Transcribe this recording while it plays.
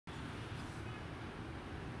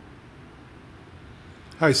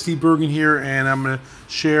Hi, Steve Bergen here, and I'm going to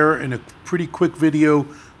share in a pretty quick video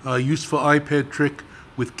a useful iPad trick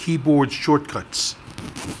with keyboard shortcuts.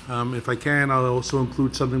 If I can, I'll also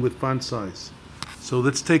include something with font size. So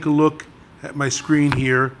let's take a look at my screen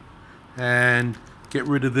here and get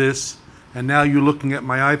rid of this. And now you're looking at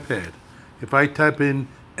my iPad. If I type in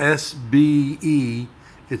SBE,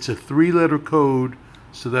 it's a 3-letter code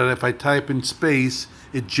so that if I type in space,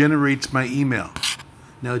 it generates my email.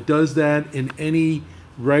 Now it does that in any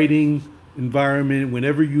writing environment.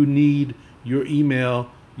 Whenever you need your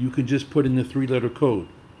email, you can just put in the 3-letter code.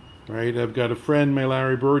 Right? I've got a friend, my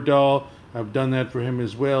Larry Bird doll. I've done that for him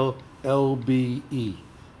as well. LBE.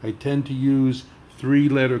 I tend to use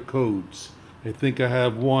 3-letter codes. I think I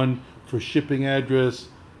have one for shipping address,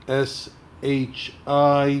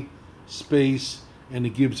 SHI space, and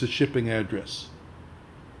it gives a shipping address.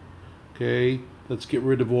 Okay, let's get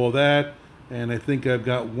rid of all that. And I think I've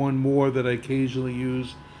got one more that I occasionally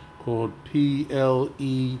use called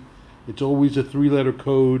PLE. It's always a 3-letter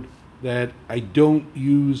code that I don't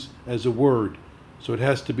use as a word, so it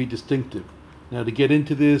has to be distinctive. Now to get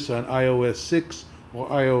into this on iOS 6 or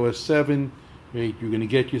iOS 7, right, you're going to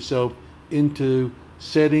get yourself into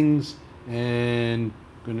settings and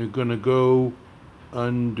gonna go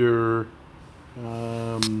under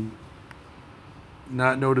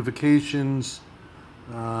not notifications,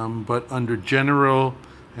 but under general,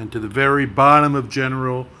 and to the very bottom of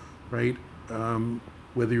general, right,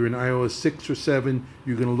 whether you're in iOS 6 or 7,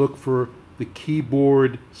 you're going to look for the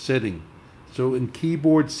keyboard setting. So in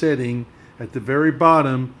keyboard setting, at the very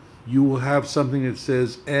bottom, you will have something that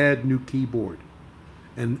says add new keyboard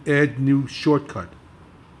and add new shortcut.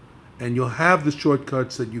 And you'll have the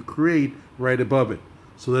shortcuts that you create right above it.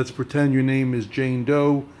 So let's pretend your name is Jane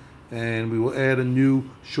Doe, and we will add a new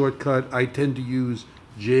shortcut. I tend to use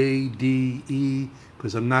JDE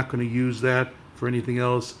because I'm not going to use that for anything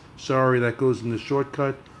else. Sorry, that goes in the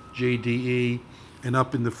shortcut, JDE. And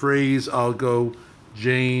up in the phrase, I'll go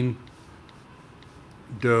Jane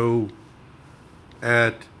Doe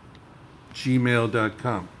at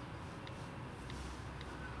gmail.com.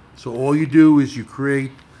 So all you do is you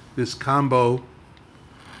create this combo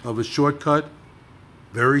of a shortcut,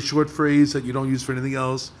 very short phrase that you don't use for anything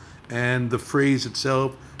else, and the phrase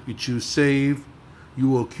itself. You choose save. You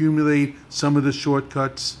will accumulate some of the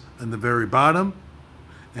shortcuts in the very bottom,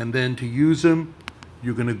 and then to use them,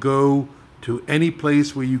 you're going to go to any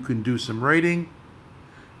place where you can do some writing.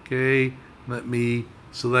 Okay, let me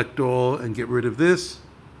select all and get rid of this.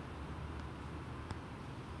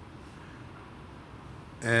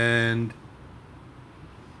 And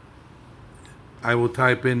I will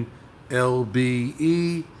type in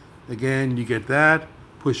LBE. Again, you get that.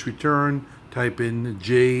 Push return. Type in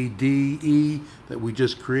JDE that we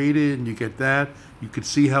just created, and you get that. You can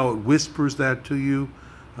see how it whispers that to you,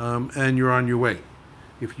 and you're on your way.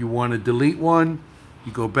 If you want to delete one,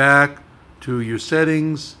 you go back to your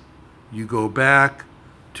settings. You go back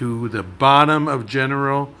to the bottom of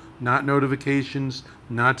general, not notifications,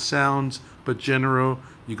 not sounds, but general.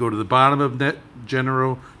 You go to the bottom of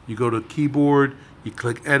general. You go to keyboard. You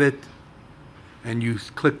click edit, and you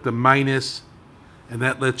click the minus, and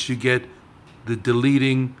that lets you get the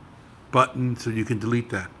deleting button so you can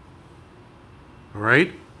delete that. All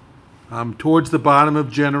right? Towards the bottom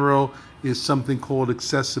of general is something called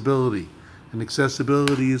accessibility. And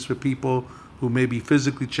accessibility is for people who may be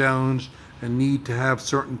physically challenged and need to have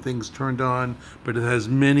certain things turned on, but it has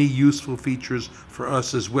many useful features for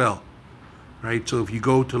us as well. Right? So if you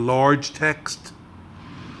go to large text,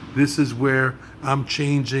 this is where I'm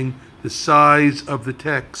changing the size of the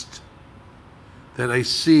text that I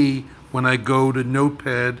see when I go to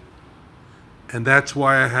Notepad, and that's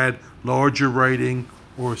why I had larger writing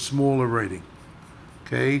or smaller writing.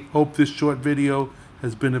 Okay, hope this short video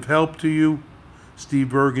has been of help to you. Steve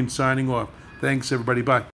Bergen signing off. Thanks everybody, bye.